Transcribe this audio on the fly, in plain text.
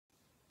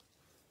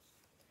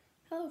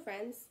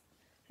friends,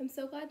 I'm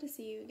so glad to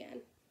see you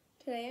again.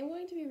 Today I'm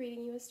going to be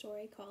reading you a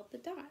story called The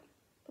Dot.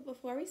 But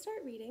before we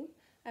start reading,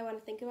 I want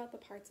to think about the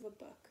parts of a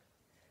book.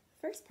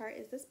 The first part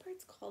is this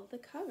part's called the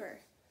cover.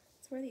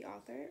 It's where the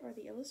author or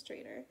the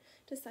illustrator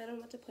decide on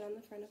what to put on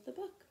the front of the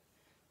book.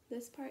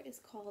 This part is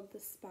called the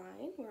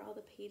spine, where all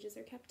the pages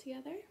are kept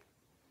together.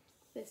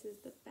 This is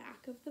the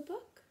back of the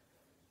book.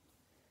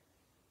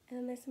 And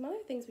then there's some other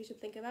things we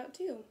should think about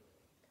too.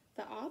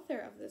 The author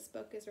of this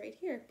book is right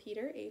here,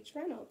 Peter H.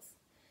 Reynolds.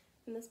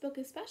 And this book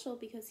is special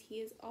because he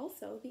is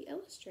also the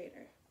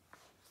illustrator.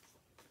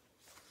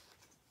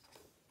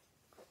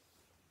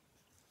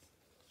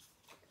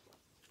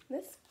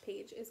 This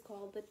page is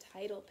called the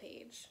title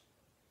page.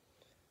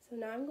 So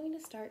now I'm going to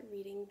start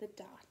reading The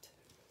Dot.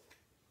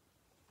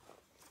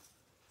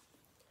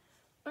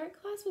 Art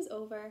class was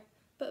over,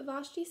 but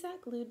Vashti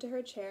sat glued to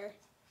her chair.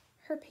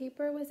 Her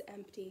paper was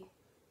empty.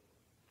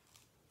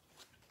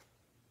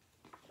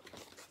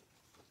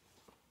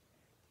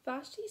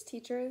 Vashti's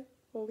teacher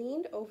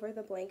leaned over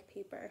the blank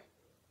paper.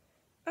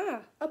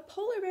 "Ah, a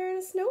polar bear in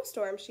a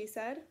snowstorm," she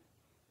said.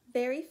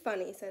 "Very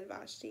funny," said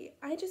Vashti.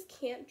 "I just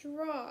can't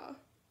draw."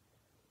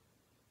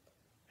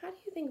 How do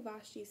you think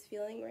Vashti's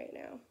feeling right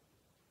now?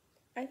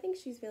 I think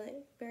she's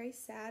feeling very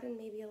sad and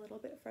maybe a little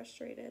bit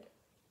frustrated.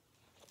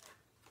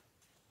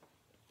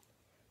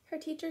 Her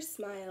teacher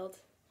smiled.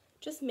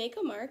 "Just make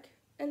a mark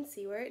and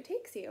see where it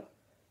takes you."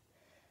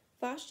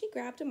 Vashti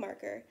grabbed a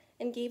marker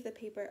and gave the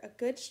paper a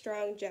good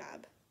strong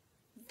jab.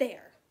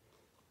 There.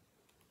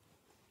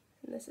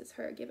 And this is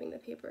her giving the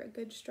paper a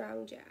good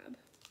strong jab.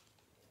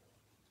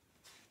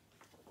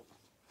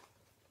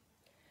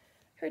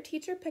 Her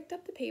teacher picked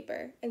up the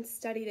paper and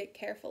studied it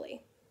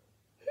carefully.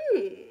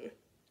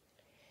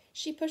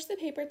 She pushed the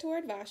paper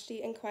toward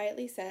Vashti and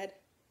quietly said,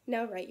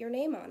 "Now write your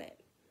name on it."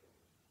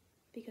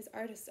 Because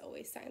artists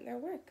always sign their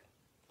work.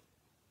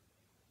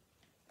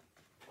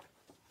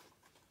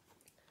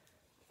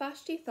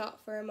 Vashti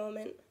thought for a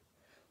moment.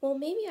 Well,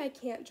 maybe I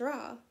can't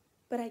draw,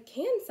 but I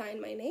can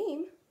sign my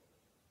name.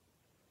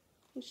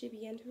 And she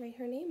began to write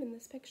her name in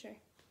this picture.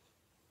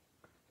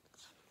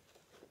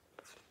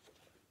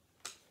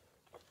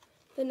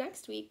 The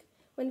next week,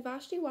 when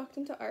Vashti walked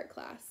into art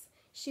class,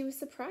 she was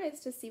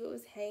surprised to see what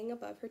was hanging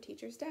above her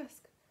teacher's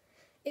desk.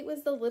 It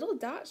was the little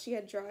dot she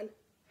had drawn,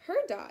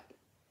 her dot,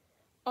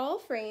 all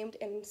framed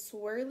in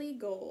swirly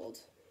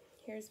gold.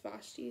 Here's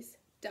Vashti's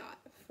dot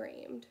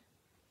framed.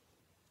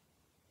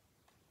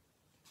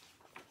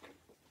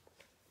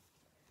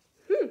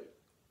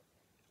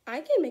 I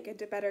can make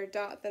a better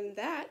dot than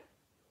that.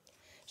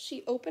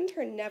 She opened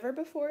her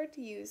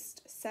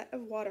never-before-used set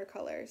of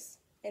watercolors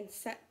and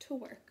set to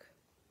work.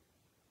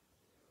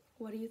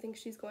 What do you think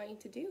she's going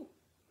to do?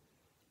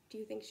 Do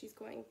you think she's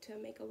going to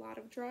make a lot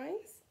of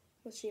drawings?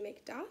 Will she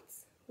make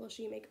dots? Will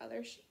she make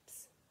other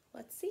shapes?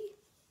 Let's see.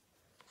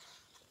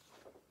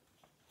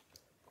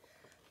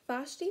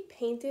 Vashti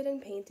painted and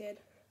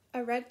painted.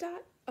 A red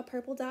dot, a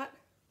purple dot,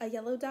 a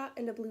yellow dot,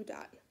 and a blue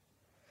dot.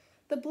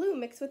 The blue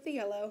mixed with the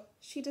yellow,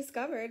 she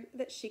discovered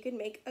that she could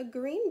make a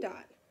green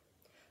dot.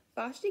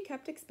 Vashti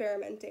kept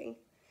experimenting.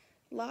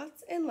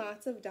 Lots and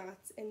lots of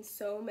dots in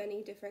so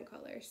many different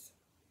colors.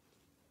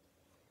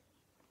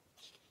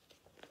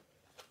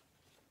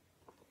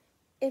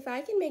 If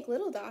I can make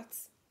little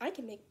dots, I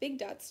can make big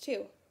dots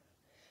too.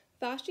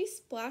 Vashti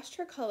splashed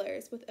her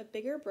colors with a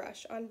bigger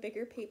brush on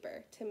bigger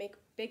paper to make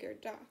bigger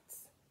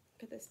dots.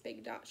 Look at this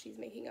big dot she's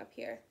making up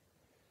here.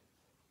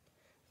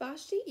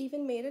 Vashti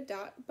even made a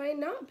dot by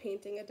not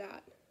painting a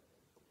dot.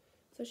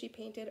 So she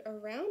painted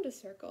around a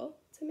circle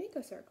to make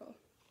a circle.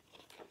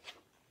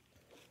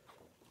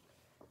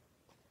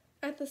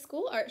 At the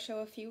school art show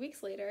a few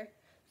weeks later,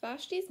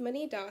 Vashti's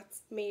many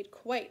dots made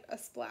quite a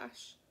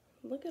splash.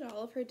 Look at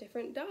all of her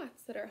different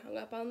dots that are hung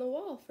up on the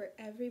wall for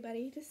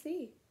everybody to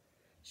see.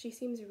 She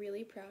seems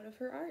really proud of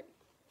her art.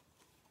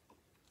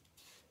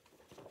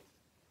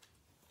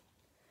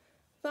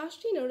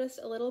 Vashti noticed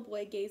a little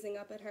boy gazing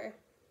up at her.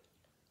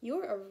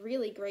 "You're a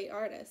really great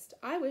artist.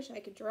 I wish I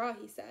could draw,"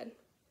 he said.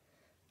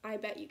 "I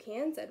bet you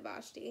can," said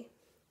Vashti.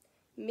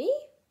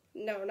 "Me?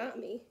 No, not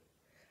me.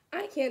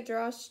 I can't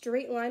draw a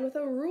straight line with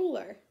a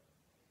ruler."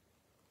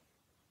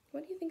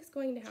 What do you think is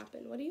going to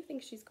happen? What do you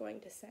think she's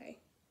going to say?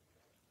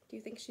 Do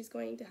you think she's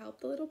going to help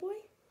the little boy?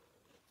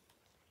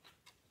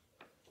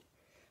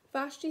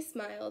 Vashti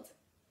smiled.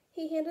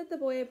 He handed the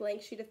boy a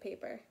blank sheet of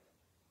paper.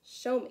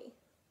 "Show me."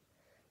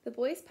 The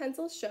boy's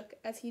pencil shook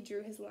as he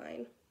drew his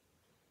line.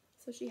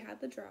 So she had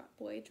the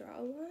boy draw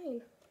a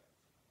line.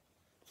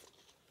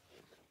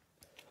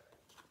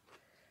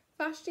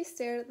 Vashti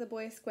stared at the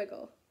boy's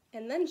squiggle,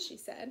 and then she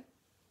said,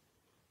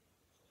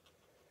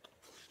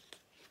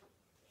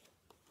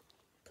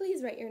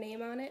 "Please write your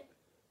name on it."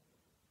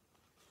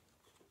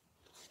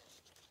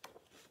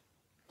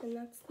 And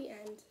that's the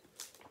end.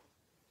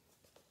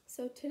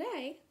 So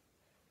today,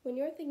 when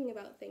you're thinking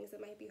about things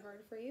that might be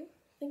hard for you,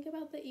 think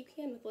about that you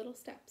can with little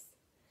steps.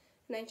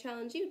 And I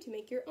challenge you to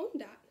make your own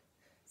dot.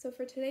 So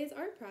for today's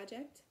art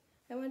project,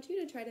 I want you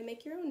to try to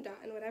make your own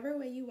dot in whatever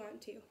way you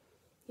want to.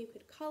 You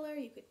could color,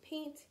 you could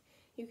paint,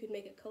 you could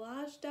make a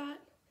collage dot,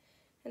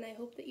 and I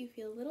hope that you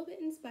feel a little bit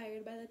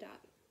inspired by the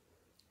dot.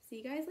 See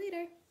you guys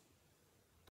later!